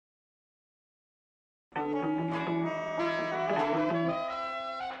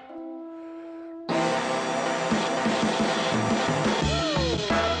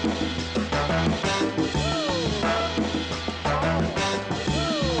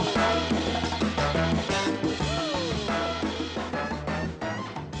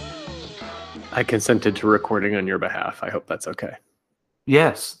I consented to recording on your behalf. I hope that's okay.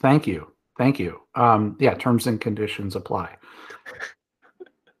 Yes, thank you. Thank you. Yeah, terms and conditions apply.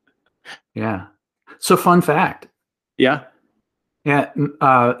 Yeah. So fun fact. Yeah, Yeah,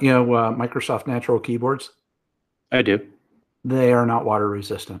 Microsoft Natural keyboards, I do. they are not water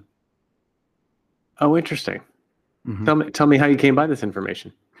resistant. Oh, interesting. Hmm. Tell me how you came by this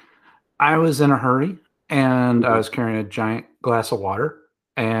information. I was in a hurry and I Mhm. was carrying a giant glass of water,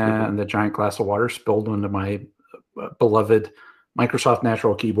 Mhm. and the giant glass of water spilled into my beloved Microsoft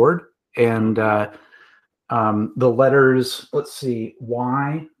Natural keyboard. Oh And no, the letters, let's see,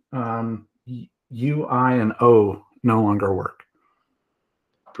 Y, U, I, and O no longer work.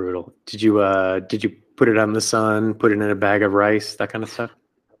 brutal. Did you put it on the sun? Put it in a bag of rice? That kind of stuff?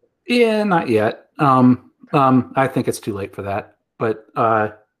 Yeah, not yet. I think it's too late for that, but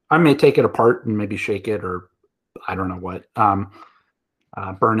I may take it apart and maybe shake it, or I don't know what.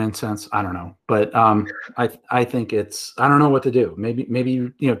 Burn incense. I don't know, but I think it's, I don't know what to do.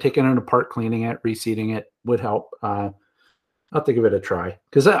 Maybe taking it apart, cleaning it, reseating it would help. I'll have to give it a try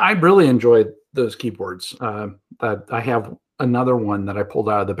because I really enjoyed those keyboards. I have another one that I pulled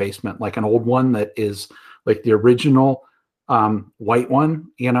out of the basement, like an old one that is like the original white one,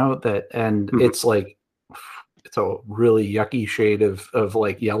 that, and Mhm. it's a really yucky shade of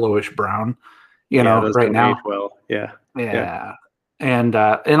like yellowish brown, Yeah, those right don't age now. well. Yeah, yeah, Yeah. And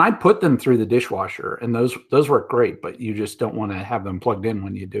I put them through the dishwasher, and those work great, but you just don't want to have them plugged in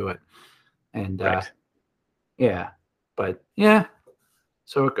when you do it. And right. yeah, but yeah,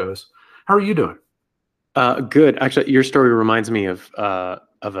 so it goes. How are you doing? Good. Actually, your story reminds me of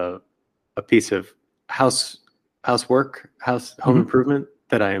a piece of house house home Hmm. improvement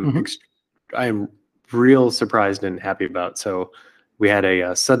that Hmm. I am real surprised and happy about. So we had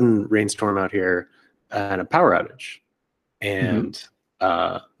a sudden rainstorm out here and a power outage, Hmm. and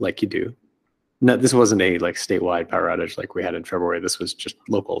like you do. No, this wasn't a like statewide power outage like we had in February. This was just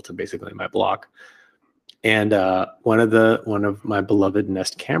local to basically my block. And one of my beloved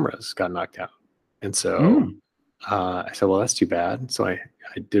Nest cameras got knocked out, and so Mm. I said, "Well, that's too bad." So I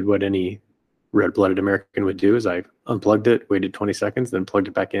did what any red-blooded American would do: is I unplugged it, waited 20 seconds, then plugged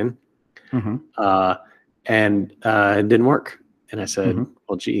it back in, Hmm. uh, and it didn't work. And I said, Hmm.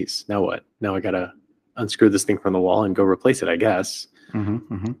 "Well, geez, now what? Now I gotta unscrew this thing from the wall and go replace it, I guess." Hmm.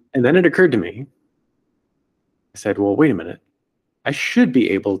 Hmm. And then it occurred to me. I said, "Well, wait a minute. I should be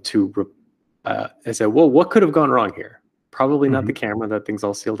able to." I said, "Well, what could have gone wrong here? Probably not the Hmm. camera. That thing's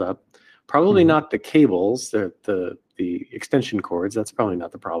all sealed up. Probably Hmm. not the cables, the extension cords. That's probably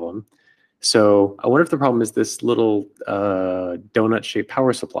not the problem. So I wonder if the problem is this little donut-shaped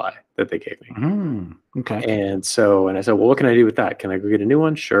power supply that they gave me." Mm. Okay. And I said, "Well, what can I do with that? Can I go get a new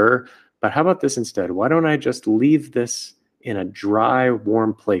one? Sure. But how about this instead? Why don't I just leave this in a dry,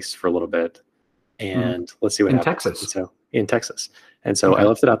 warm place for a little bit, Hmm. and let's see what In happens." And Texas. so in Texas. And so I Okay.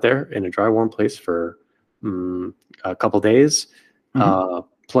 left it out there in a dry, warm place for a couple days, Hmm.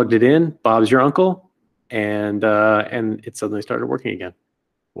 plugged it in, Bob's your uncle, and it suddenly started working again.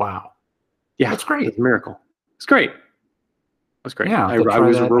 Wow. Yeah, That's it was great. a miracle. It's great. It was great. Yeah, I'll have to I try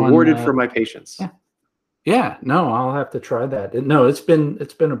was that on. rewarded for my patience. Yeah. Yeah. No, I'll have to try that. No, it's been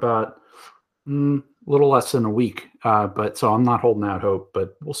about a little less than a week. But so I'm not holding out hope,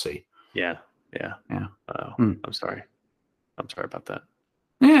 but we'll see. Yeah, yeah. Yeah. Oh, Hmm. I'm sorry. I'm sorry about that.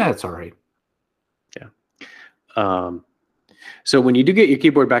 Yeah, it's all right. Yeah. Um, so when you do get your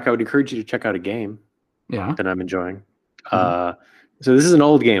keyboard back, I would encourage you to check out a game Yeah. that I'm enjoying. Hmm. Uh, so this is an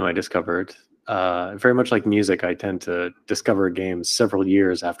old game I discovered. Very much like music, I tend to discover games several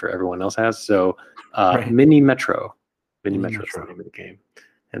years after everyone else has. So Right. Mini Mini Metro is the Metro. name of the game.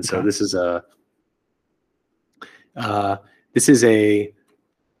 And so Okay. uh, this is a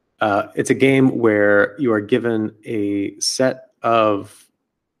it's a game where you are given a set of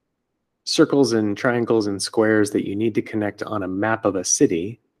circles and triangles and squares that you need to connect on a map of a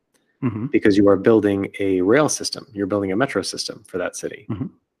city, Hmm. because you are building a rail system. You're building a metro system for that city. Hmm.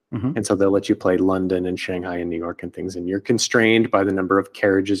 Hmm. And so they'll let you play London and Shanghai and New York and things. And you're constrained by the number of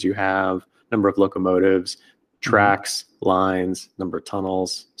carriages you have, number of locomotives, Hmm. tracks, lines, number of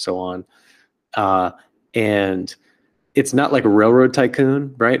tunnels, so on. And it's not like a Railroad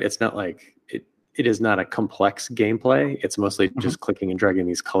Tycoon, right? It's not like it is not a complex gameplay. It's mostly Hmm. just clicking and dragging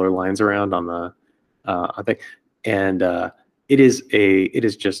these color lines around on the I think. And it is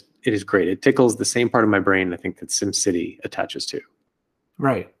great. It tickles the same part of my brain I think that SimCity attaches to,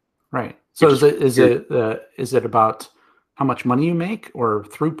 Right. Right. So which is is it is you're it uh, is it about how much money you make, or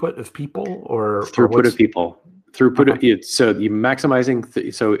throughput of people, or throughput of what's? people, Okay. so you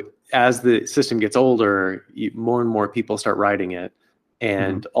maximizing so as the system gets older, more and more people start riding it,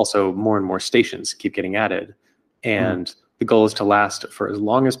 and also more and more stations keep getting added. And the goal is to last for as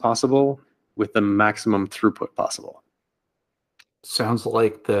long as possible with the maximum throughput possible. Sounds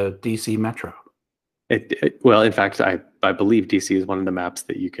like the DC Metro. Well, in fact, I believe DC is one of the maps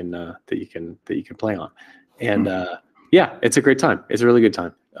that you can play on, and yeah, it's a great time. It's a really good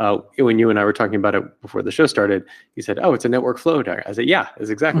time. When you and I were talking about it before the show started, you said, "Oh, it's a network flow diagram." I said, "Yeah, it's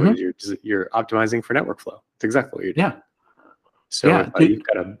exactly what you're optimizing for network flow. It's exactly what you're doing." Yeah. So you've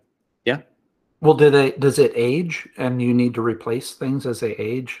got to, yeah. Well, does it age, and you need to replace things as they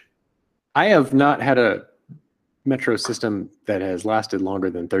age? I have not had a metro system that has lasted longer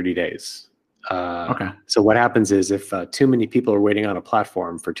than 30 days. Okay. So what happens is if too many people are waiting on a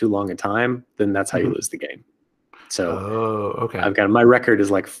platform for too long a time, then that's how you lose the game. So okay. I've got, my record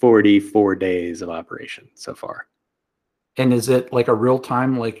is like 44 days of operation so far. And is it like a real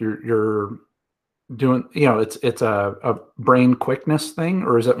time, like you're doing, it's a brain quickness thing,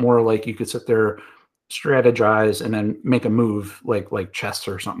 or is it more like you could sit there, strategize, and then make a move like chess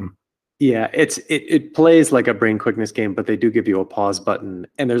or something? Yeah, it plays like a brain quickness game, but they do give you a pause button,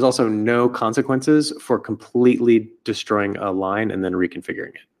 and there's also no consequences for completely destroying a line and then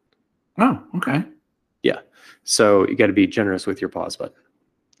reconfiguring it. Oh, okay. Yeah, so you got to be generous with your pause button.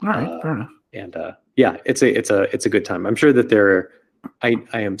 All right, fair enough. And yeah, it's a good time. I'm sure that I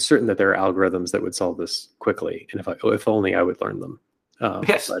am certain that there are algorithms that would solve this quickly, and if only I would learn them.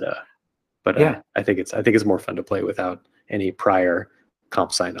 Yes. But yeah. I think it's more fun to play without any prior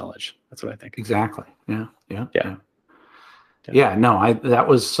comp sci knowledge. That's what I think. Exactly. Yeah. No, that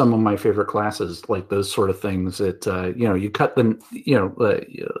was some of my favorite classes, like those sort of things that, you cut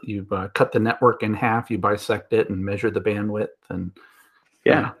you cut the network in half, you bisect it and measure the bandwidth, and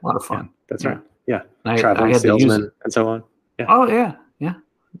a lot of fun. That's right. Yeah. Traveling salesman and so on. Yeah. Oh yeah. Yeah.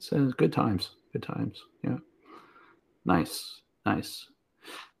 It's good times. Good times. Yeah. Nice.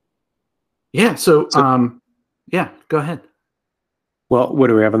 Yeah. So yeah, go ahead. Well, what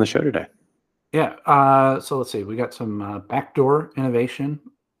do we have on the show today? Yeah. So let's see. We got some backdoor innovation.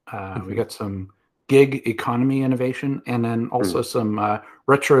 We got some gig economy innovation, and then also some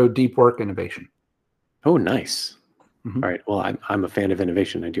retro deep work innovation. Oh, nice. All right. Well, I'm a fan of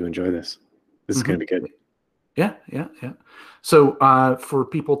innovation. I do enjoy this. This is going to be good. Yeah. So for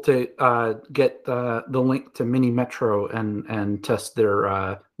people to get the link to Mini Metro and test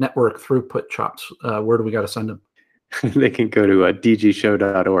their network throughput chops, where do we got to send them? They can go to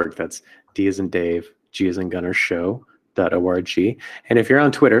dgshow.org. That's D as in Dave, G as in Gunner, show.org. And if you're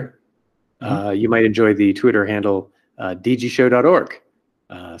on Twitter, you might enjoy the Twitter handle dgshow.org.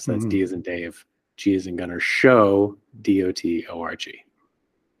 So that's D as in Dave, G as in Gunner, show, DOTORG.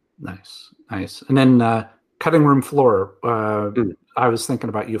 Nice. And then cutting room floor. I was thinking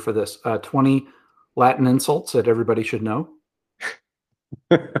about you for this. 20 Latin insults that everybody should know.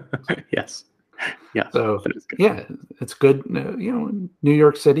 Yes. Yeah. So yeah, it's good. In New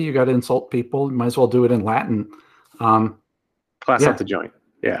York City, you got to insult people. You might as well do it in Latin. Class up the joint.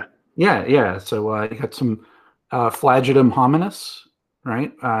 Yeah. Yeah. So you got some flagellum hominis,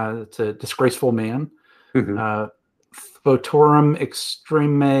 right? It's a disgraceful man. Photorum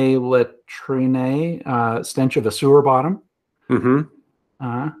extreme latrinae, stench of a sewer bottom.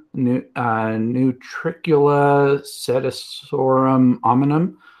 Nutricula sedisorum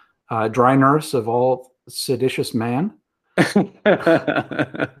hominum, dry nurse of all seditious man.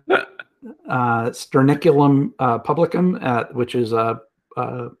 Sterniculum publicum, which is a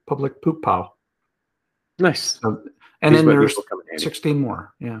public poop pile. Nice. And then there's 16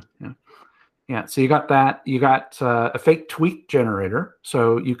 more. Yeah. So you got that. You got a fake tweet generator,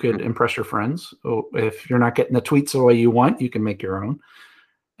 so you could impress your friends. If you're not getting the tweets the way you want, you can make your own.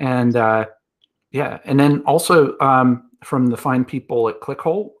 And and then also from the fine people at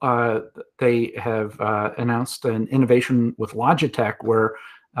Clickhole, they have announced an innovation with Logitech where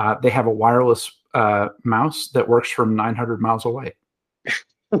they have a wireless mouse that works from 900 miles away.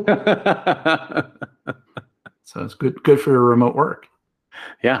 So it's good for your remote work.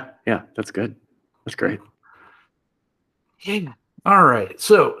 Yeah, that's good. That's great. Yeah. All right.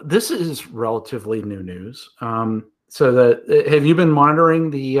 So this is relatively new news. Have you been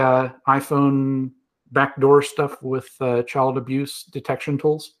monitoring the iPhone backdoor stuff with child abuse detection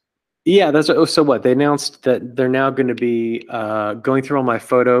tools? Yeah, so what they announced that they're now going to be going through all my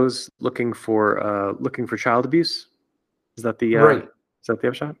photos looking for child abuse. Is that the right? Is that the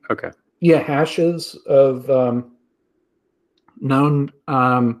upshot? Okay. Yeah, hashes of known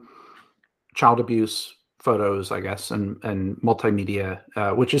child abuse photos, I guess, and multimedia,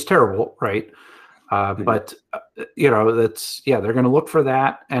 which is terrible, right? But they're going to look for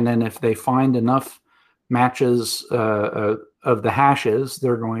that, and then if they find enough matches, of the hashes,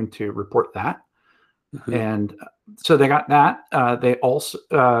 they're going to report that. Mhm. And so they got that. They also,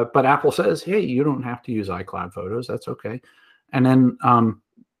 but Apple says, hey, you don't have to use iCloud photos. That's okay. And then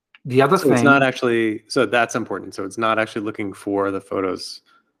the other So it's thing, not actually, so that's important. So it's not actually looking for the photos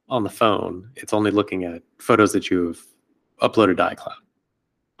on the phone. It's only looking at photos that you've uploaded to iCloud.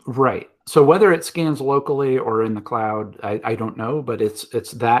 right. So whether it scans locally or in the cloud, I don't know, but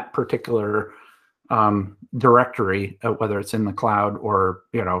it's that particular directory, whether it's in the cloud or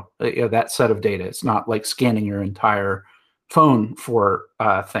that set of data. It's not like scanning your entire phone for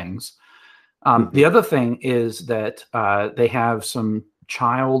things. The other thing is that they have some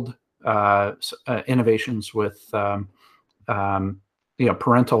child innovations with parental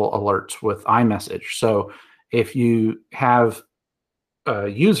alerts with iMessage. So if you have a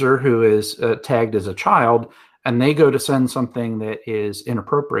user who is tagged as a child and they go to send something that is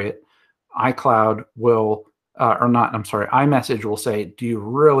inappropriate, iCloud will, or not, I'm sorry, iMessage will say, do you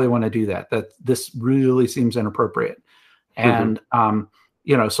really want to do that? That this really seems inappropriate. And,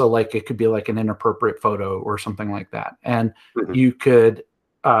 so like it could be like an inappropriate photo or something like that. And you could,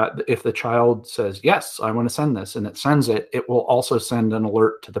 if the child says, yes, I want to send this, and it sends it, it will also send an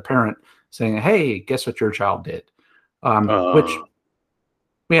alert to the parent saying, hey, guess what your child did? Which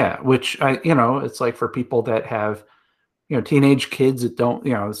it's like for people that have, teenage kids that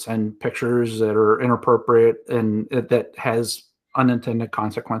don't, send pictures that are inappropriate and that has unintended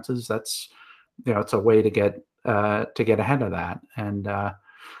consequences. That's, it's a way to get ahead of that. And,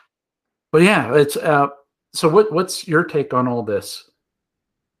 but yeah, it's, so what's your take on all this?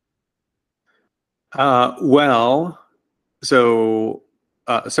 Well, so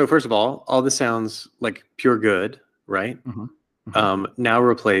first of all this sounds like pure good, right? Now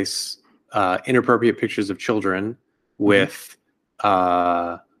replace inappropriate pictures of children with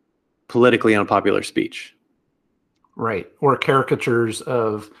politically unpopular speech. Right. Or caricatures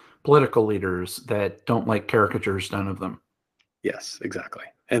of political leaders that don't like caricatures done of them. Yes, exactly.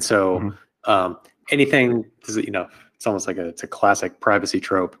 And so anything, it's almost like it's a classic privacy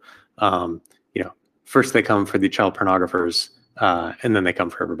trope. First they come for the child pornographers, and then they come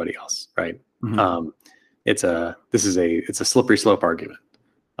for everybody else, right? It's a slippery slope argument,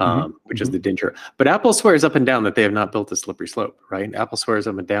 which is the danger. But Apple swears up and down that they have not built a slippery slope, right? Apple swears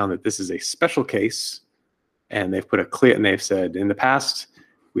up and down that this is a special case, and they've said in the past,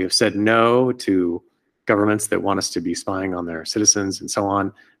 we have said no to governments that want us to be spying on their citizens and so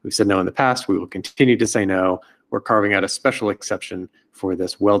on. We've said no in the past. We will continue to say no. We're carving out a special exception for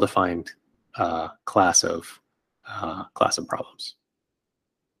this well-defined class of problems.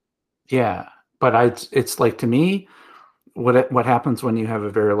 Yeah, but it's like, to me, what happens when you have a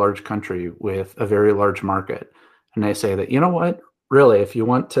very large country with a very large market, and they say that, you know what, really, if you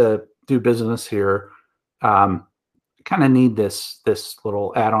want to do business here, kind of need this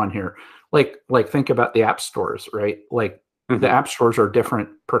little add-on here. Like think about the app stores, right? Like the app stores are different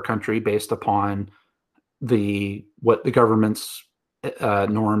per country based upon what the government's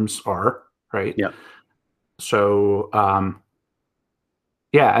norms are, right? Yeah. So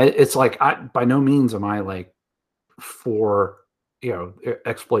it's like, by no means am I like for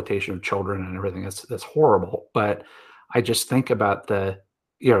exploitation of children and everything. That's horrible. But I just think about the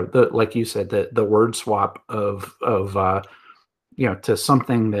like you said, the word swap of to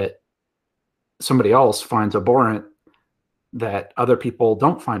something that somebody else finds abhorrent that other people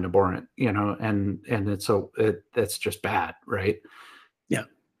don't find abhorrent, and that's just bad, right?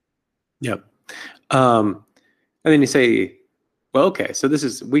 Yeah. And then you say, well, okay, so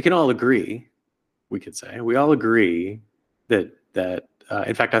we can all agree, we all agree that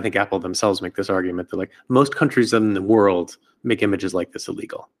in fact, I think Apple themselves make this argument that like most countries in the world make images like this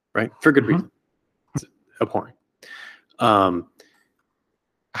illegal, right? For good reason. It's abhorrent.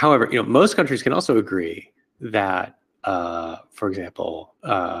 However, most countries can also agree that, for example,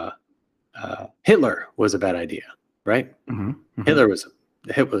 Hitler was a bad idea, right? Hitler was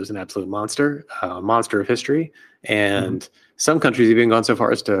an absolute monster, a monster of history, and some countries have even gone so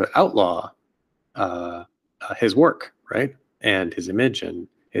far as to outlaw his work, right, and his image and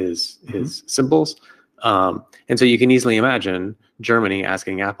his symbols. And so you can easily imagine Germany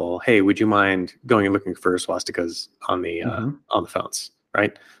asking Apple, "Hey, would you mind going and looking for swastikas on the phones?"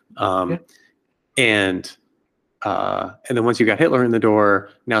 Right? And then once you got Hitler in the door,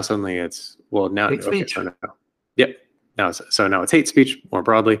 now suddenly it's now it's hate speech more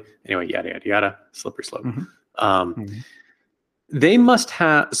broadly. Anyway, yada yada yada, slippery slope. They must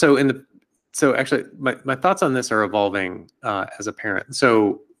have actually my thoughts on this are evolving as a parent.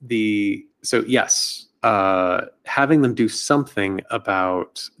 Yes, having them do something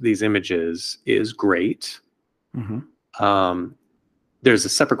about these images is great. Um, there's a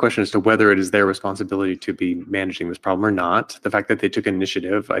separate question as to whether it is their responsibility to be managing this problem or not. The fact that they took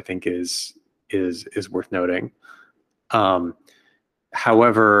initiative, I think, is worth noting.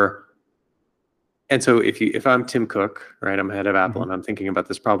 However, and so if I'm Tim Cook, right, I'm head of Apple, and I'm thinking about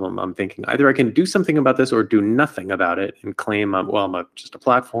this problem, I'm thinking either I can do something about this or do nothing about it and claim I'm just a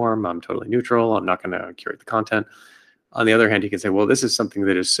platform, I'm totally neutral, I'm not going to curate the content. On the other hand, you can say, well, this is something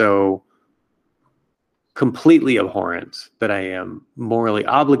that is so completely abhorrent that I am morally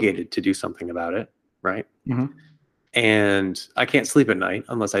obligated to do something about it, right? Mm-hmm. And I can't sleep at night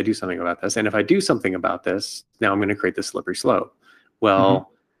unless I do something about this. And if I do something about this, now I'm going to create this slippery slope.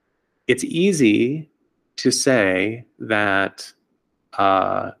 Well, it's easy to say that,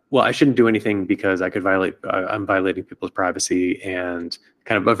 well, I shouldn't do anything because I could I'm violating people's privacy, and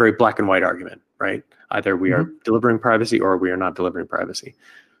kind of a very black and white argument, right? Either we are delivering privacy or we are not delivering privacy.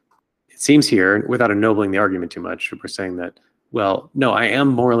 It seems here, without ennobling the argument too much, we're saying that, well, no, I am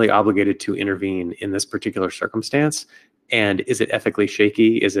morally obligated to intervene in this particular circumstance. And is it ethically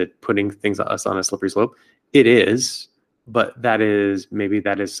shaky? Is it putting us on a slippery slope? It is, but that is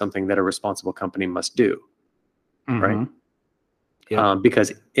something that a responsible company must do, right? Yeah.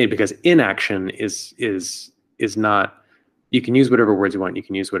 Because inaction is not. You can use whatever words you want, you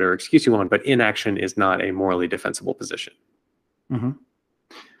can use whatever excuse you want, but inaction is not a morally defensible position.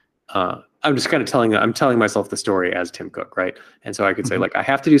 I'm just kind of telling myself the story as Tim Cook, right? And so I could say, like, I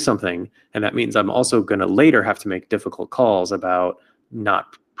have to do something, and that means I'm also going to later have to make difficult calls about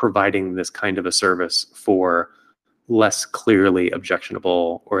not providing this kind of a service for less clearly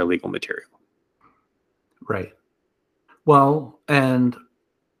objectionable or illegal material. Right. Well, and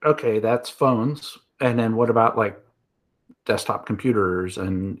okay, that's phones. And then what about like desktop computers?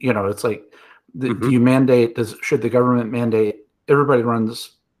 And, it's like, do you mandate, should the government mandate everybody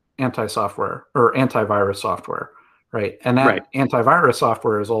runs anti-software or antivirus software, right? And that antivirus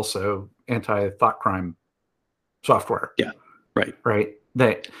software is also anti-thought crime software. Yeah, right. Right.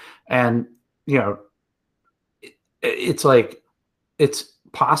 It's like, it's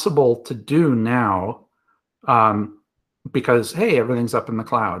possible to do now, because, hey, everything's up in the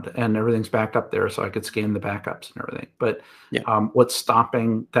cloud and everything's backed up there, so I could scan the backups and everything. But what's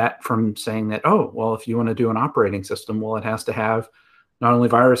stopping that from saying that, oh, well, if you want to do an operating system, well, it has to have not only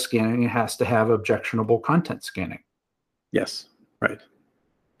virus scanning, it has to have objectionable content scanning. Yes, right.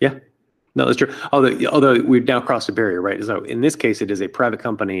 Yeah, no, that's true. Although we've now crossed a barrier, right? So in this case, it is a private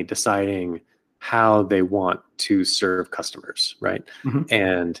company deciding how they want to serve customers, right?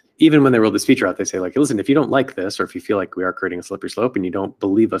 And even when they roll this feature out, they say, like, listen, if you don't like this, or if you feel like we are creating a slippery slope and you don't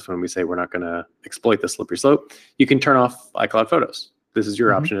believe us when we say we're not going to exploit the slippery slope, you can turn off iCloud Photos. This is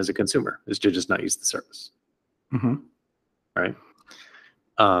your option as a consumer, is to just not use the service. Right?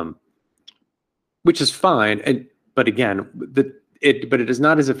 Which is fine. But again, it is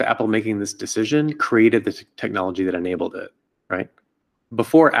not as if Apple making this decision created the technology that enabled it, right?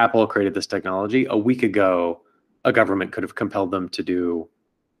 Before Apple created this technology, a week ago, a government could have compelled them to do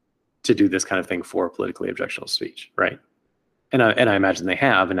this kind of thing for politically objectionable speech, right? And I imagine they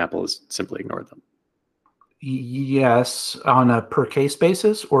have, and Apple has simply ignored them. Yes, on a per case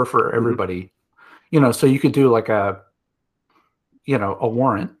basis or for everybody. So you could do like a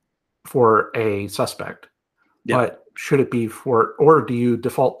warrant for a suspect, but should it be or do you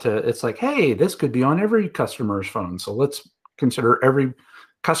default to, it's like, hey, this could be on every customer's phone, so let's consider every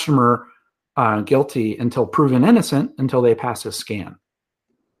customer guilty until proven innocent until they pass a scan.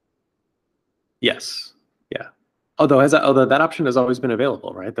 Yes. Yeah. Although that option has always been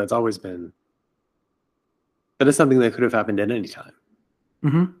available, right? That is something that could have happened at any time.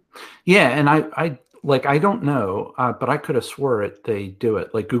 Yeah, and I don't know, but I could have swore they do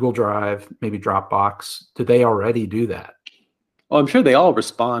it. Like Google Drive, maybe Dropbox. Do they already do that? Well, I'm sure they all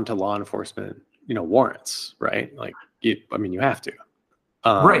respond to law enforcement, warrants, right? Like, you have to.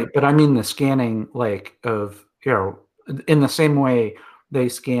 Right, but I mean the scanning, like, of, in the same way they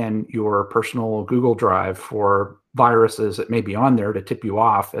scan your personal Google Drive for viruses that may be on there to tip you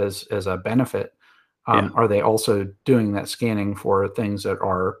off as a benefit. Are they also doing that scanning for things that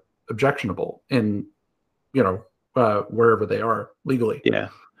are objectionable in, wherever they are legally? Yeah.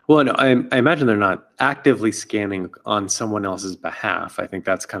 Well, no, I imagine they're not actively scanning on someone else's behalf. I think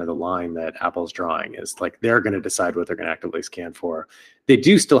that's kind of the line that Apple's drawing, is like they're going to decide what they're going to actively scan for. They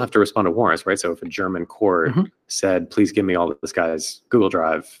do still have to respond to warrants, right? So if a German court said, please give me all of this guy's Google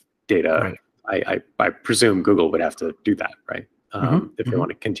Drive data, I presume Google would have to do that, right? If they want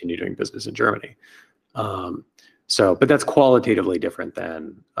to continue doing business in Germany. But that's qualitatively different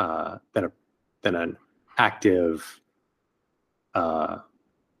than an active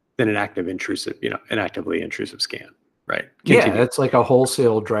intrusive, an actively intrusive scan. right? Yeah, Continue. it's like a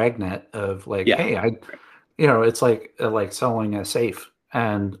wholesale dragnet of like, Yeah. hey, it's like selling a safe.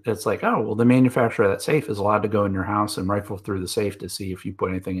 And it's like, oh, well, the manufacturer of that safe is allowed to go in your house and rifle through the safe to see if you put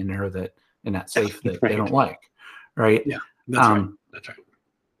anything in there that in that safe that they Right. don't like. Right. Yeah. That's right. That's right.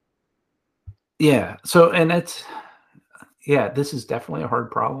 Yeah. So, and this is definitely a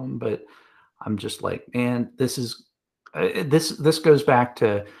hard problem, but I'm just like, man, this goes back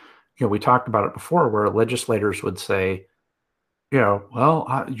to, we talked about it before where legislators would say,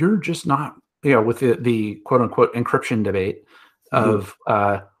 well, you're just not, with the quote unquote encryption debate of,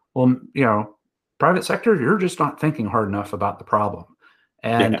 well, private sector, you're just not thinking hard enough about the problem.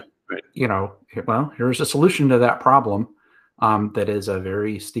 And, right. Well, here's a solution to that problem that is a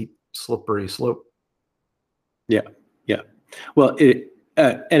very steep, slippery slope. Yeah. Yeah. Well,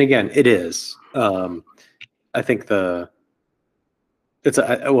 and again, it is. I think as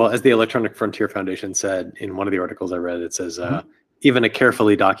the Electronic Frontier Foundation said in one of the articles I read, it says, even a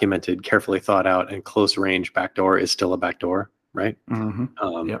carefully documented, carefully thought out, and close range backdoor is still a backdoor, right?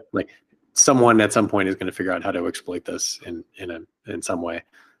 Like someone at some point is going to figure out how to exploit this in some way.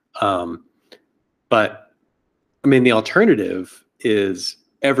 But I mean, the alternative is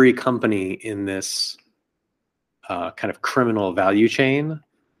every company in this kind of criminal value chain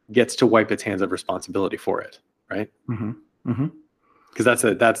gets to wipe its hands of responsibility for it, right? Because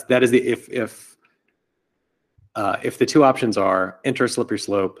that is the if the two options are enter a slippery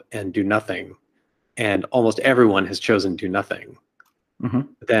slope and do nothing, and almost everyone has chosen do nothing,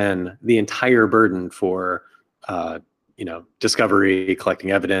 then the entire burden for discovery,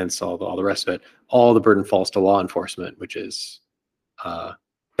 collecting evidence, all the rest of it, all the burden falls to law enforcement, which is that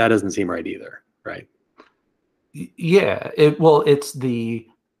doesn't seem right either, right? Yeah, it's the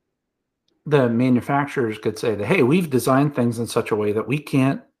manufacturers could say that, hey, we've designed things in such a way that we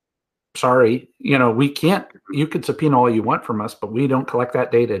can't. Sorry, we can't. You could subpoena all you want from us, but we don't collect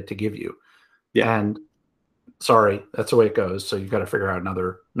that data to give you. Yeah, and sorry, that's the way it goes. So you've got to figure out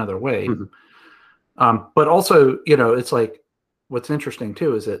another way. But also, it's like what's interesting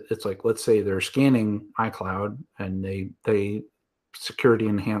too is that it's like, let's say they're scanning iCloud and they security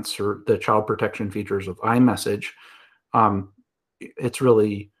enhance or the child protection features of iMessage. It's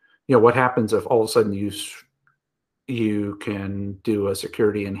really, what happens if all of a sudden you can do a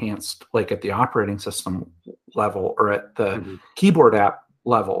security enhanced, like at the operating system level or at the keyboard app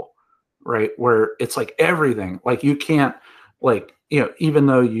level, right? Where it's like everything, like you can't, like, even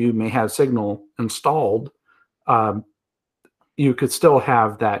though you may have Signal installed, you could still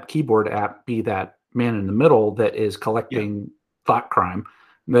have that keyboard app be that man in the middle that is collecting thought crime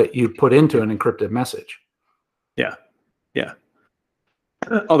that you put into an encrypted message. Yeah.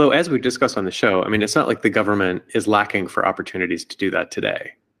 Although, as we discussed on the show, I mean, it's not like the government is lacking for opportunities to do that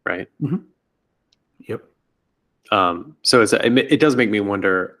today, right? Yep. So it does make me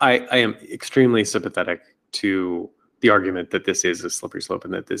wonder. I am extremely sympathetic to the argument that this is a slippery slope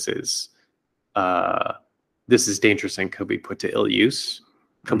and that this is dangerous and could be put to ill use.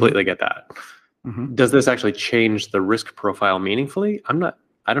 Completely get that. Does this actually change the risk profile meaningfully? I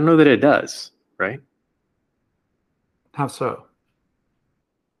don't know that it does, right? How so?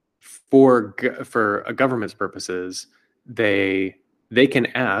 For a government's purposes, they can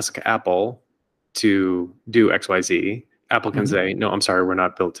ask Apple to do XYZ. Apple can say, no, I'm sorry, we're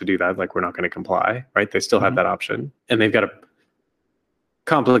not built to do that. Like, we're not going to comply, right? They still have that option. And they've got a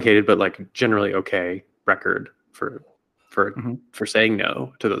complicated, but like generally okay record for saying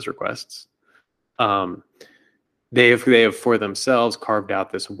no to those requests. They have for themselves carved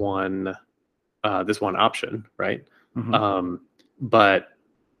out this one option, right? But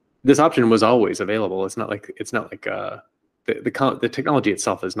this option was always available. It's not like the technology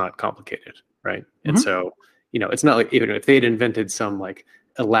itself is not complicated, right? And so, it's not like even if they had invented some like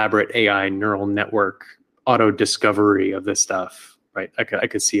elaborate AI neural network auto discovery of this stuff, right? I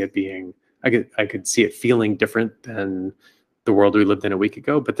could see it being, I could see it feeling different than the world we lived in a week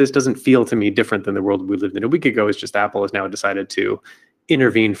ago. But this doesn't feel to me different than the world we lived in a week ago. It's just Apple has now decided to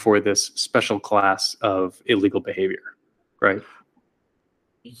intervene for this special class of illegal behavior, right?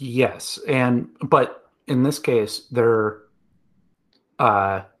 Yes, but in this case, they're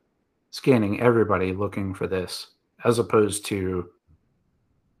scanning everybody looking for this, as opposed to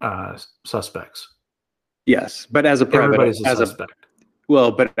suspects. Yes, but as a private, everybody's a suspect.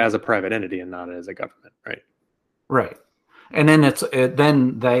 But as a private entity and not as a government, right? Right, and then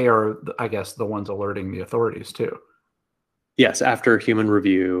then they are, I guess, the ones alerting the authorities too. Yes, after human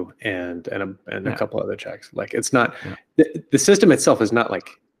review and a couple other checks. Like, it's not the system itself is not like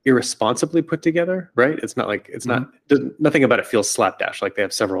irresponsibly put together, right? It's not like nothing about it feels slapdash. Like, they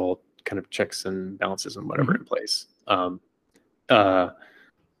have several kind of checks and balances and whatever in place. I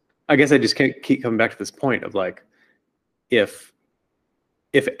guess I just can't keep coming back to this point of like, if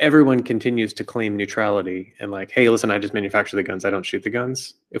everyone continues to claim neutrality and like, hey, listen, I just manufacture the guns, I don't shoot the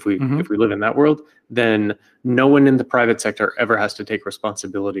guns. If we live in that world, then no one in the private sector ever has to take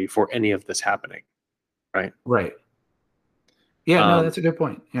responsibility for any of this happening, right? Right. Yeah, no, that's a good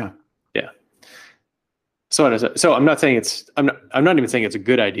point. Yeah. Yeah. So I'm not saying I'm not even saying it's a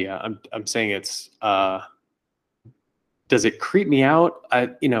good idea. I'm saying it's does it creep me out?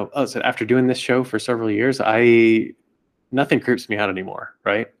 After doing this show for several years, nothing creeps me out anymore,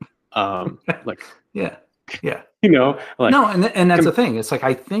 right? Like, yeah. No, and that's the thing. It's like,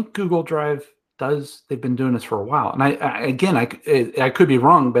 I think Google Drive they've been doing this for a while. And I could be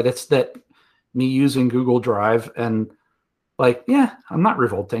wrong, but it's that me using Google Drive and like, yeah, I'm not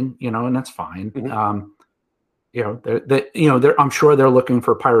revolting, and that's fine. I'm sure they're looking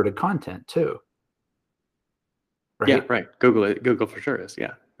for pirated content too. Right? Yeah, right. Google for sure is.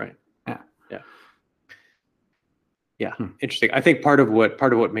 Yeah, right. Yeah. Interesting. I think part of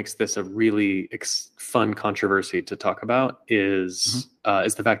what makes this a really fun controversy to talk about is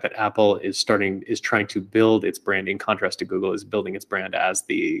the fact that Apple is trying to build its brand, in contrast to Google is building its brand as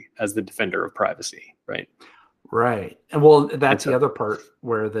the defender of privacy, right? Right. And well, that's the other part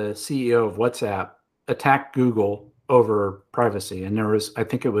where the CEO of WhatsApp attacked Google over privacy. And I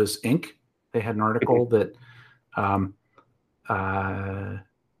think it was Inc. They had an article that, Inc.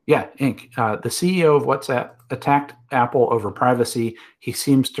 The CEO of WhatsApp attacked Apple over privacy. He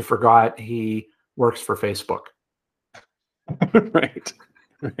seems to forgot he works for Facebook. Right.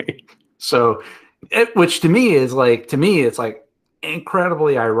 So, which to me it's like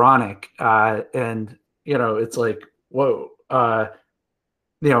incredibly ironic. And it's like, whoa, and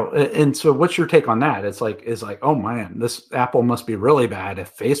so what's your take on that? It's like, oh man, this Apple must be really bad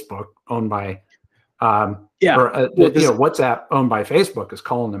if Facebook owned by, WhatsApp owned by Facebook is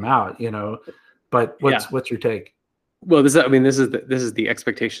calling them out, but what's your take? Well, this is the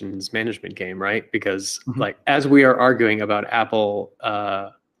expectations management game, right? Because like, as we are arguing about Apple,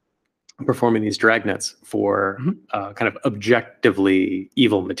 performing these dragnets for kind of objectively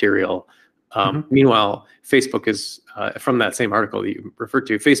evil material, meanwhile, Facebook is, from that same article that you referred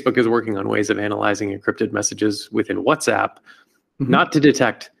to, Facebook is working on ways of analyzing encrypted messages within WhatsApp, not to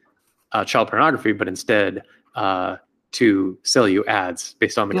detect child pornography, but instead to sell you ads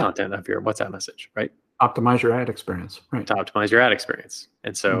based on the content of your WhatsApp message, right? Optimize your ad experience, right? To optimize your ad experience.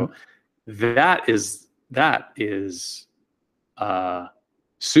 And so that is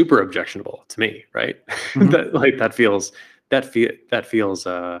super objectionable to me, right? that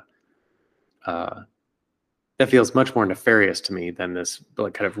feels much more nefarious to me than this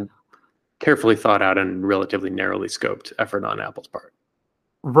like kind of carefully thought out and relatively narrowly scoped effort on Apple's part.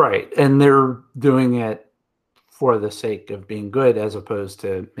 Right. And they're doing it for the sake of being good as opposed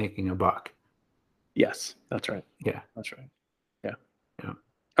to making a buck. Yes, that's right. Yeah, that's right. Yeah.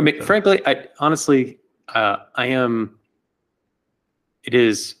 I mean, frankly, it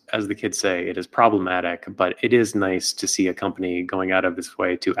is, as the kids say, it is problematic, but it is nice to see a company going out of its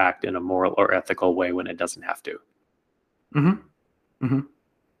way to act in a moral or ethical way when it doesn't have to.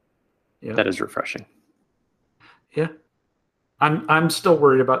 Yeah. That is refreshing. Yeah. I'm still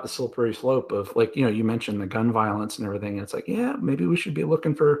worried about the slippery slope of, like, you mentioned the gun violence and everything. It's like, yeah, maybe we should be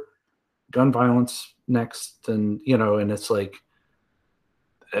looking for gun violence next. And, and it's like,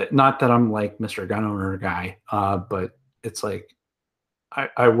 not that I'm like Mr. Gun Owner guy, but it's like,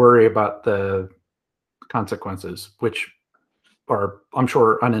 I worry about the consequences, which are, I'm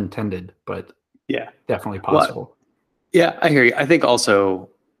sure, unintended, but definitely possible. Well, yeah, I hear you. I think also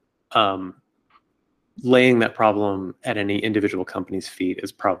laying that problem at any individual company's feet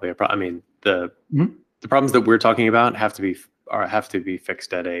is probably a problem. I mean, the problems that we're talking about have to be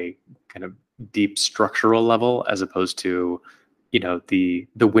fixed at a kind of deep structural level, as opposed to, the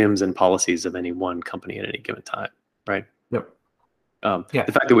whims and policies of any one company at any given time, right? Yep.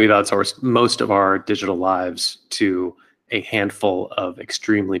 The fact that we've outsourced most of our digital lives to a handful of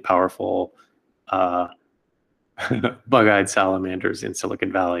extremely powerful bug-eyed salamanders in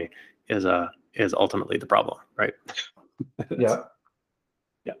Silicon Valley is ultimately the problem, right? Yeah.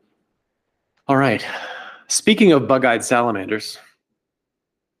 All right. Speaking of bug-eyed salamanders.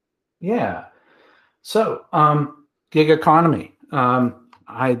 Yeah. So, gig economy.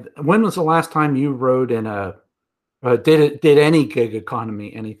 When was the last time you rode in did any gig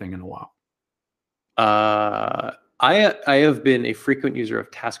economy anything in a while? I have been a frequent user of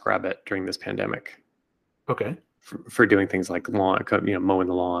TaskRabbit during this pandemic. Okay. For doing things like lawn, mowing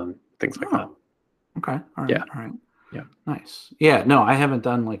the lawn, things like that. Okay. All right. Yeah. All right. Yeah. Nice. Yeah. No, I haven't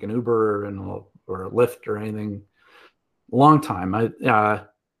done like an Uber or a Lyft or anything. Long time. Yeah,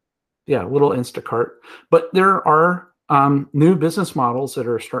 a little Instacart. But there are new business models that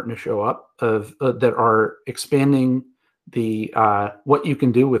are starting to show up of that are expanding the what you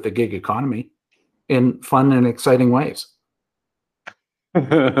can do with the gig economy in fun and exciting ways.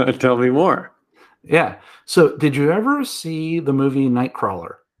 Tell me more. Yeah. So, did you ever see the movie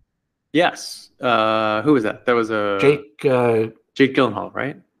Nightcrawler? Yes. Who was that? That was a Jake. Jake Gyllenhaal,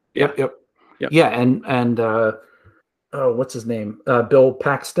 right? Yeah. Yep. Yep. Yep. Yeah. And oh, what's his name? Bill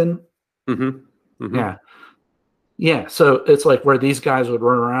Paxton. Mm-hmm. Mm-hmm. Yeah. Yeah, so it's like where these guys would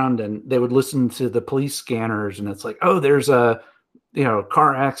run around and they would listen to the police scanners, and it's like, oh, there's a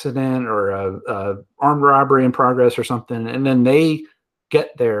car accident or a armed robbery in progress or something, and then they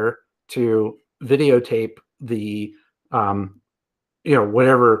get there to videotape the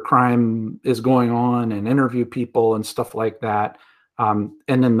whatever crime is going on and interview people and stuff like that, and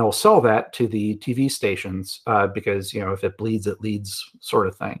then they'll sell that to the TV stations because if it bleeds, it leads, sort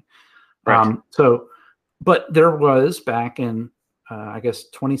of thing. Right. But there was back in, I guess,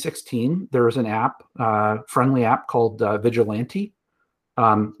 2016, there was an app, friendly app called Vigilante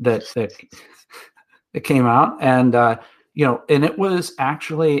that it came out. And, and it was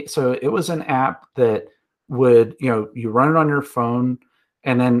actually, so it was an app that would, you run it on your phone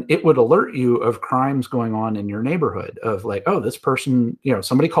and then it would alert you of crimes going on in your neighborhood of like, oh, this person,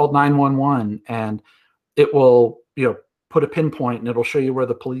 somebody called 911, and it will, put a pinpoint and it'll show you where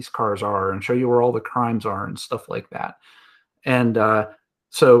the police cars are and show you where all the crimes are and stuff like that. And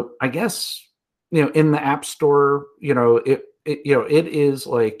so I guess, in the App Store, it is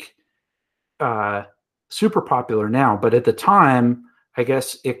like super popular now, but at the time, I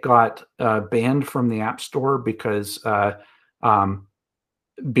guess it got banned from the App Store because of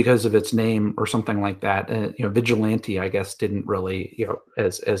its name or something like that. Vigilante, I guess, didn't really,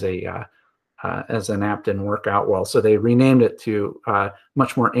 as an app didn't work out well. So they renamed it to a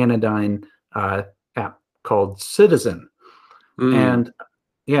much more anodyne app called Citizen. And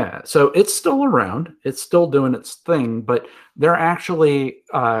yeah, so it's still around. It's still doing its thing, but they're actually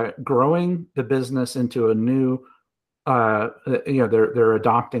growing the business into a new, they're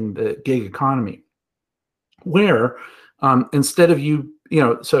adopting the gig economy where instead of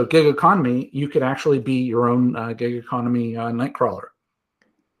so gig economy, you could actually be your own gig economy Nightcrawler.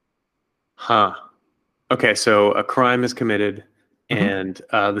 Huh. Okay, so a crime is committed, and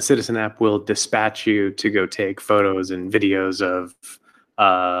the Citizen app will dispatch you to go take photos and videos of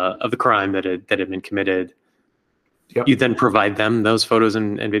the crime that had been committed. Yep. You then provide them those photos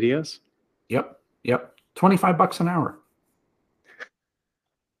and videos? Yep. $25 an hour.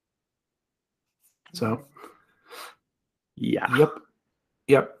 So. Yeah.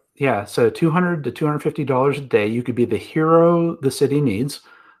 Yep. Yeah. So $200 to $250 a day. You could be the hero the city needs.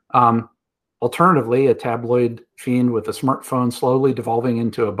 Alternatively, a tabloid fiend with a smartphone slowly devolving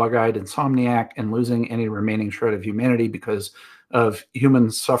into a bug-eyed insomniac and losing any remaining shred of humanity because of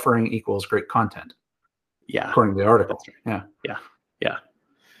human suffering equals great content. Yeah. According to the article. Right. Yeah.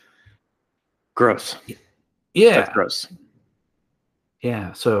 Gross. Yeah. That's gross.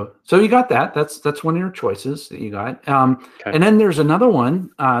 Yeah. So you got that. That's one of your choices that you got. Okay. And then there's another one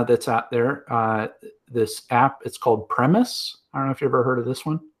that's out there. This app, it's called Premise. I don't know if you ever heard of this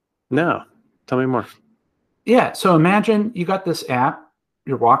one. No. Tell me more. Yeah. So imagine you got this app,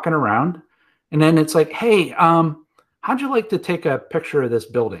 you're walking around, and then it's like, hey, how'd you like to take a picture of this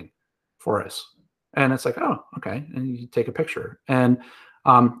building for us? And it's like, oh, okay. And you take a picture and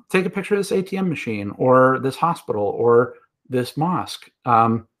take a picture of this ATM machine or this hospital or this mosque,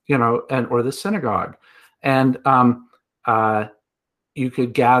 or this synagogue. And you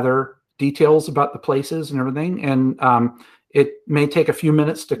could gather details about the places and everything. And it may take a few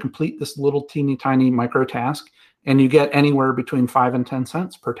minutes to complete this little teeny tiny micro task, and you get anywhere between 5 and 10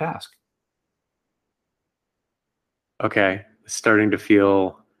 cents per task. Okay. It's starting to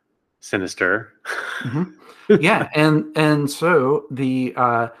feel sinister. Yeah. And so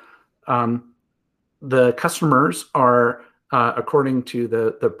the customers are, according to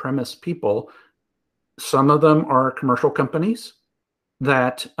the Premise people, some of them are commercial companies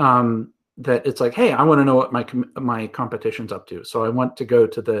that it's like, hey, I want to know what my competition's up to. So I want to go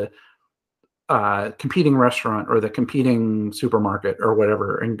to the competing restaurant or the competing supermarket or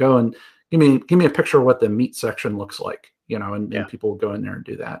whatever, and go and give me a picture of what the meat section looks like, and people will go in there and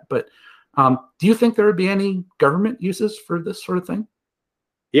do that. But do you think there would be any government uses for this sort of thing?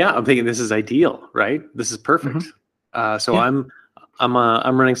 Yeah, I'm thinking this is ideal, right? This is perfect. So yeah. I'm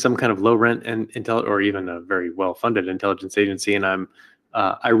running some kind of low rent and or even a very well funded intelligence agency, and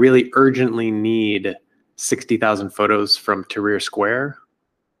I really urgently need 60,000 photos from Tahrir Square.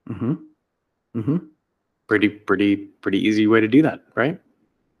 Mm-hmm. Mm-hmm. Pretty easy way to do that, right?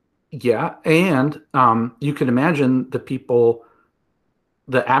 Yeah, and you can imagine the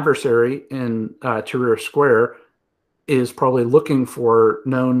adversary in Tahrir Square is probably looking for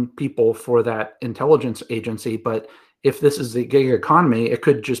known people for that intelligence agency. But if this is the gig economy, it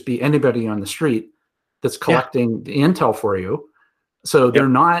could just be anybody on the street that's collecting the intel for you. So they're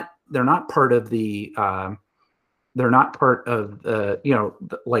not part of the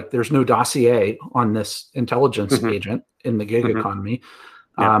like there's no dossier on this intelligence agent in the gig economy.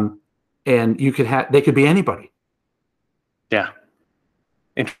 And they could be anybody. Yeah.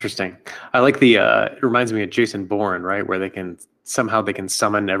 Interesting. I like it reminds me of Jason Bourne, right? Where they can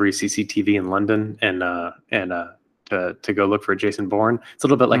summon every CCTV in London and to go look for Jason Bourne. It's a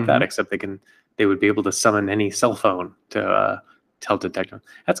little bit like that, except they would be able to summon any cell phone to help detect them.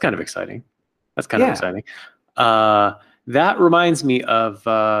 That's kind of exciting. Exciting. That reminds me of,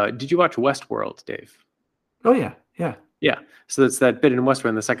 did you watch Westworld, Dave? Oh yeah. Yeah. Yeah. So it's that bit in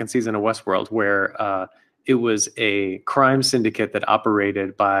Westworld, the second season of Westworld, where it was a crime syndicate that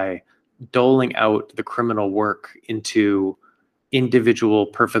operated by doling out the criminal work into individual,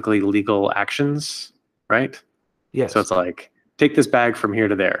 perfectly legal actions, right? Yes. So it's like, take this bag from here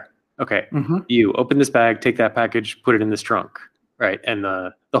to there. Okay. You open this bag, take that package, put it in this trunk, right? And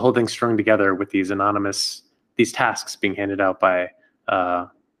the whole thing's strung together with these tasks being handed out by an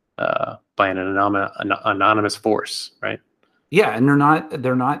anonymous force, right? Yeah, and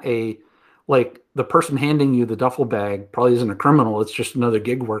they're not like the person handing you the duffel bag probably isn't a criminal. It's just another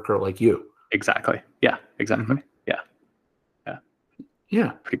gig worker like you. Exactly. Yeah. Exactly.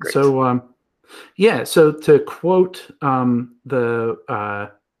 Yeah. Pretty great. So, So to quote they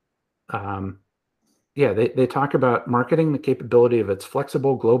talk about marketing the capability of its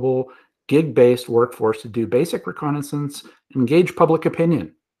flexible global gig-based workforce to do basic reconnaissance, engage public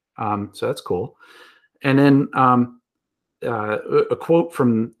opinion. So that's cool. And then a quote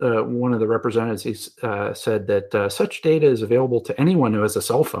from one of the representatives said that such data is available to anyone who has a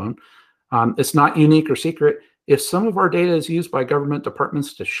cell phone. It's not unique or secret. If some of our data is used by government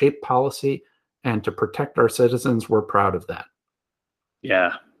departments to shape policy and to protect our citizens, we're proud of that.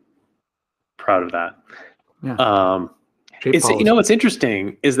 Yeah, proud of that. Yeah. What's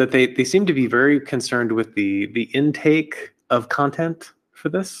interesting is that they seem to be very concerned with the intake of content for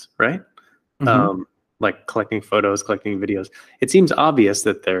this, right? Like collecting photos, collecting videos. It seems obvious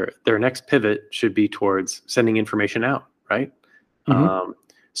that their next pivot should be towards sending information out, right?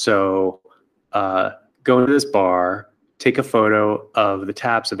 So go into this bar, take a photo of the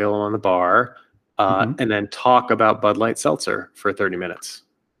taps available on the bar, and then talk about Bud Light Seltzer for 30 minutes.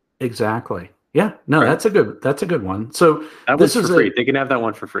 Exactly. Yeah. No, right. That's a good one. So that was for free. They can have that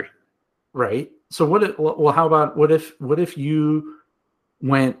one for free. Right. So how about what if you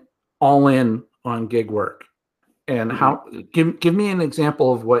went all in on gig work, and how give me an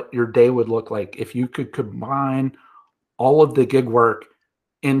example of what your day would look like if you could combine all of the gig work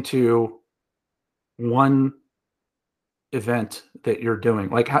into one event that you're doing,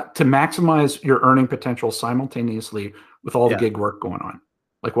 like how to maximize your earning potential simultaneously with all the gig work going on.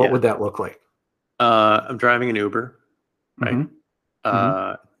 Like what would that look like? I'm driving an Uber, right?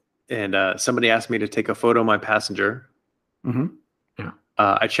 And somebody asked me to take a photo of my passenger. Yeah.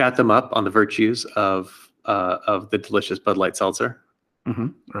 I chat them up on the virtues of the delicious Bud Light Seltzer.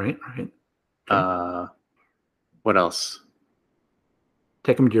 Right. Okay. What else?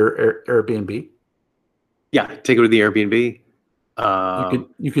 Take them to your Airbnb. Yeah, take it to the Airbnb.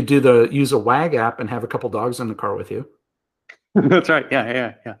 You could use a WAG app and have a couple dogs in the car with you. That's right.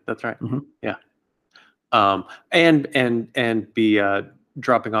 Yeah. That's right. Yeah. And be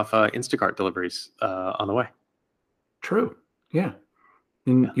dropping off Instacart deliveries on the way. True. Yeah.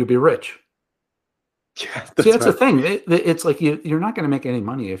 And you'll be rich. Yeah, that's the thing. It's like you're not going to make any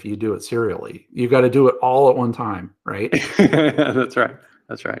money if you do it serially. You got to do it all at one time, right? That's right.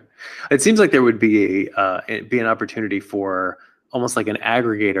 It seems like there would be an opportunity for almost like an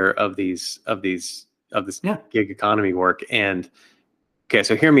aggregator of this gig economy work. And okay,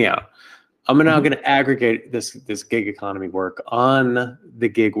 so hear me out. I'm now going to aggregate this gig economy work on the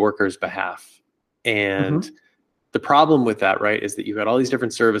gig workers' behalf. And the problem with that, right, is that you've got all these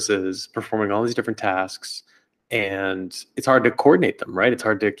different services performing all these different tasks, and it's hard to coordinate them, right? It's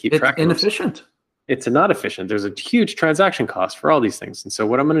hard to keep track of them. It's inefficient. It's not efficient. There's a huge transaction cost for all these things. And so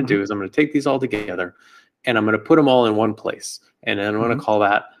what I'm going to do is I'm going to take these all together and I'm going to put them all in one place. And then I'm going to call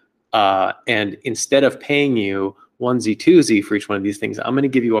that, and instead of paying you onesie, twosie for each one of these things, I'm going to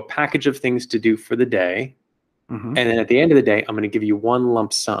give you a package of things to do for the day. And then at the end of the day, I'm going to give you one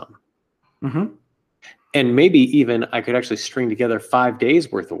lump sum. And maybe even I could actually string together 5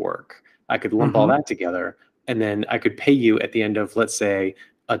 days worth of work. I could lump all that together, and then I could pay you at the end of, let's say,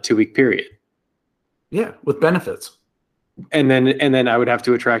 a 2-week period. Yeah, with benefits. And then I would have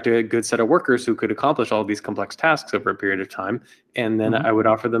to attract a good set of workers who could accomplish all these complex tasks over a period of time. And then I would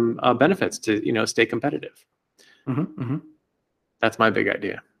offer them benefits to, stay competitive. That's my big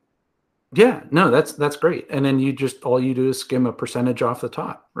idea. Yeah, no, that's great. And then all you do is skim a percentage off the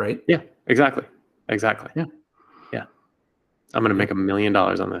top, right? Yeah, exactly. Yeah. I'm going to make $1 million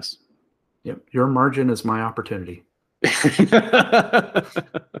on this. Yep. Your margin is my opportunity.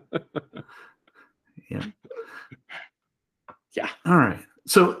 Yeah. Yeah. All right.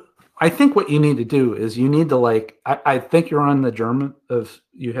 So I think what you need to do is you need to I think you're on the germ of,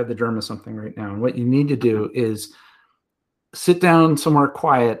 you have the germ of something right now. And what you need to do is sit down somewhere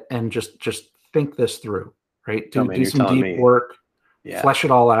quiet and just think this through, right? Do some deep work, flesh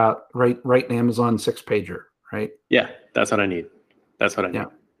it all out, write an Amazon 6-pager, right? Yeah. That's what I need. Yeah.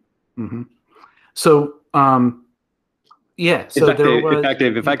 Mm-hmm. So, yeah. So in fact,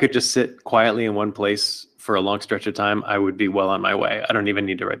 Dave, if I could just sit quietly in one place for a long stretch of time, I would be well on my way. I don't even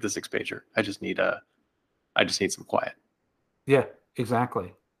need to write the 6-pager. I just need some quiet. Yeah,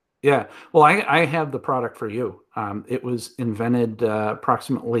 exactly. Yeah. Well, I have the product for you. It was invented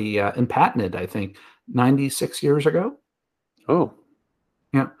approximately and patented, I think, 96 years ago. Oh.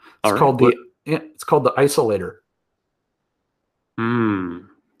 Yeah. It's called the Isolator.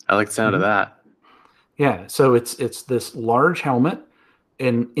 I like the sound of that. Yeah. So it's this large helmet,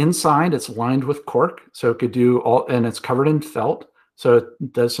 and inside it's lined with cork. So it could do and it's covered in felt. So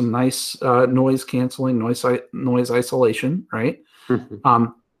it does some nice noise canceling, noise isolation, right?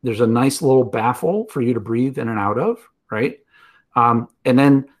 There's a nice little baffle for you to breathe in and out of, right? And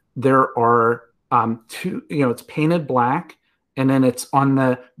then there are two, it's painted black, and then it's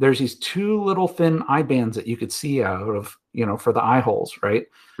there's these 2 little thin eye bands that you could see out of, for the eye holes, right?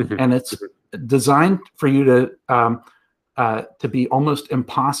 And it's designed for you to be almost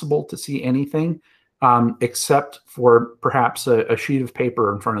impossible to see anything except for perhaps a sheet of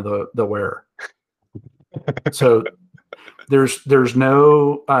paper in front of the wearer. So there's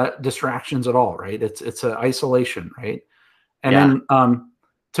no distractions at all, right? It's an isolation, right? And then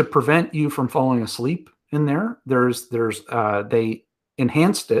to prevent you from falling asleep in there, they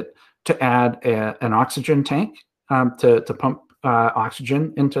enhanced it to add an oxygen tank to pump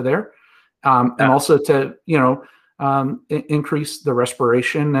oxygen into there, and also to increase the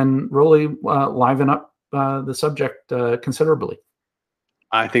respiration and really liven up the subject considerably.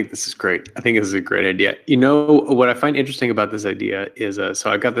 I think this is great. I think this is a great idea. What I find interesting about this idea is, so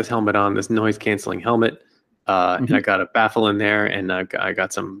I got this helmet on, this noise canceling helmet, and I got a baffle in there, and I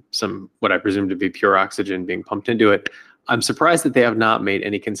got some what I presume to be pure oxygen being pumped into it. I'm surprised that they have not made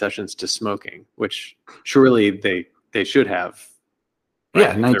any concessions to smoking, which surely they should have. Right?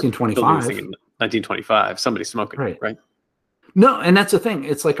 Yeah, 1925. 1925, somebody's smoking, right? No, and that's the thing.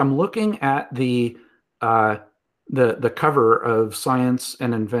 It's like I'm looking at the cover of Science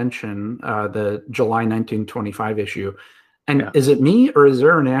and Invention, the July 1925 issue. And is it me, or is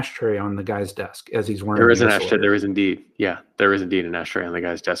there an ashtray on the guy's desk as he's wearing? There is an ashtray. There is indeed. Yeah, there is indeed an ashtray on the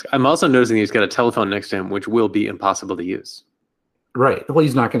guy's desk. I'm also noticing he's got a telephone next to him, which will be impossible to use. Right. Well,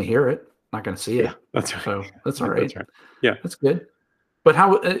 he's not going to hear it, not going to see it. Yeah, that's right. So that's all right. That's right. Yeah, that's good. But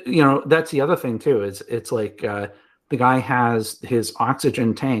how, that's the other thing too, is it's like the guy has his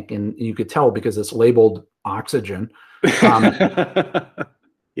oxygen tank, and you could tell because it's labeled oxygen.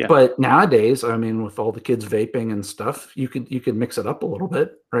 Yeah. But nowadays, I mean, with all the kids vaping and stuff, you could mix it up a little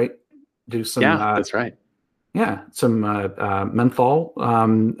bit, right? Do some. Yeah, that's right. Yeah, some menthol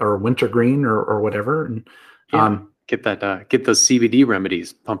or wintergreen or whatever, and get those CBD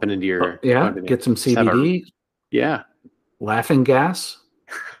remedies pumping into your. Get some CBD. Yeah. Laughing gas.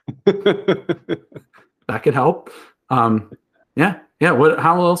 That could help. Yeah.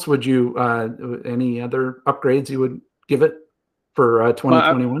 How else would you? Any other upgrades you would give it for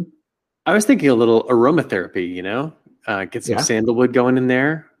 2021? Well, I was thinking a little aromatherapy. Get some sandalwood going in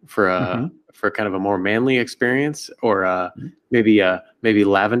there for kind of a more manly experience, or maybe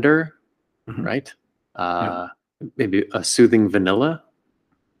lavender, right? Maybe a soothing vanilla.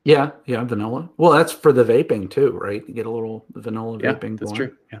 Yeah, vanilla. Well, that's for the vaping too, right? You get a little vanilla vaping. That's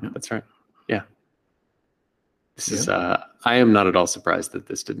true. Yeah, that's right. Yeah. This is. I am not at all surprised that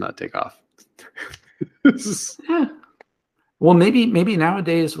this did not take off. Well, maybe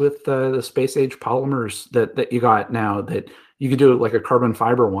nowadays with the space age polymers that you got now, that you could do it like a carbon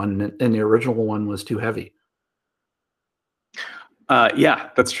fiber one, and the original one was too heavy. Yeah,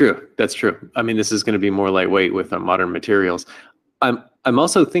 that's true. I mean, this is going to be more lightweight with modern materials. I'm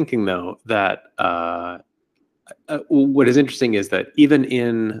also thinking though that what is interesting is that even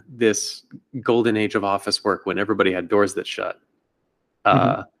in this golden age of office work, when everybody had doors that shut,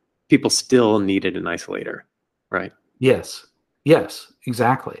 people still needed an isolator, right? Yes. Yes,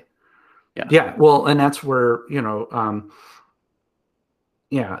 exactly. Yeah. Yeah. Well, and that's where,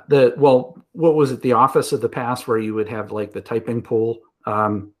 what was it? The office of the past where you would have like the typing pool,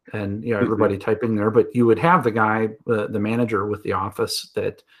 and everybody typing there, but you would have the guy, the manager with the office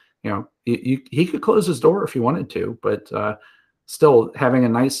that, he could close his door if he wanted to, but still having a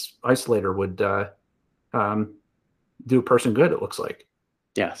nice isolator would do a person good, it looks like.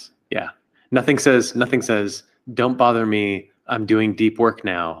 Yes. Yeah. Nothing says don't bother me, I'm doing deep work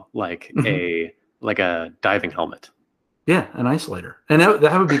now, like a diving helmet. Yeah, an isolator. And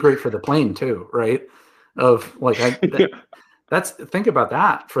that would be great for the plane too, right? Of like think about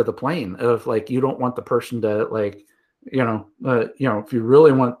that for the plane of like, you don't want the person to like, if you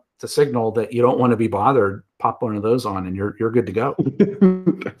really want to signal that you don't want to be bothered, pop one of those on and you're good to go.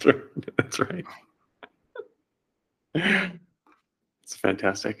 That's right. It's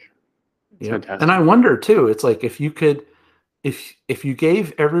fantastic. It's fantastic. And I wonder too, it's like if you could, if you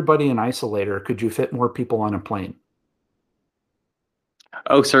gave everybody an isolator, could you fit more people on a plane?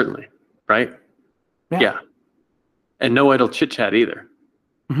 Oh, certainly. Right. Yeah. And no idle chit chat either.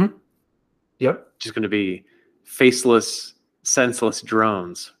 Yep. Just going to be faceless, senseless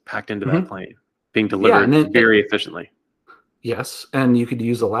drones packed into that plane, being delivered very efficiently. Yes, and you could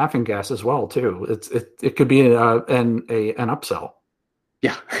use the laughing gas as well too. It could be an upsell.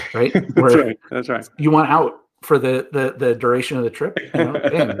 Yeah. Right. That's right. You want out for the duration of the trip.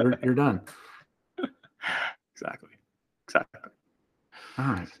 Bam, you're done. Exactly. All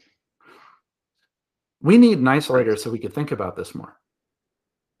right. We need an isolator so we could think about this more.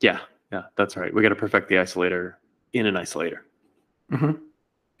 Yeah, that's right. We got to perfect the isolator in an isolator.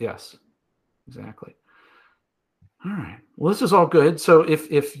 Yes, exactly. All right. Well, this is all good. So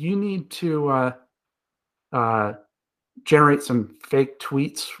if you need to generate some fake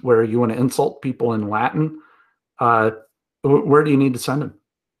tweets where you want to insult people in Latin, where do you need to send them?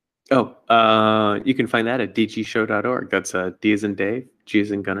 You can find that at dgshow.org. That's D as in Dave, G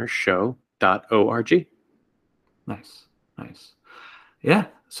as in Gunner, show.org. Nice. Yeah.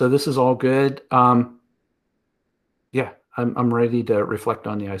 So this is all good. I'm ready to reflect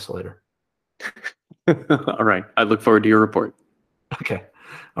on the isolator. All right. I look forward to your report. Okay.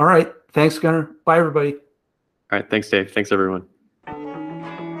 All right. Thanks, Gunner. Bye, everybody. All right. Thanks, Dave. Thanks, everyone.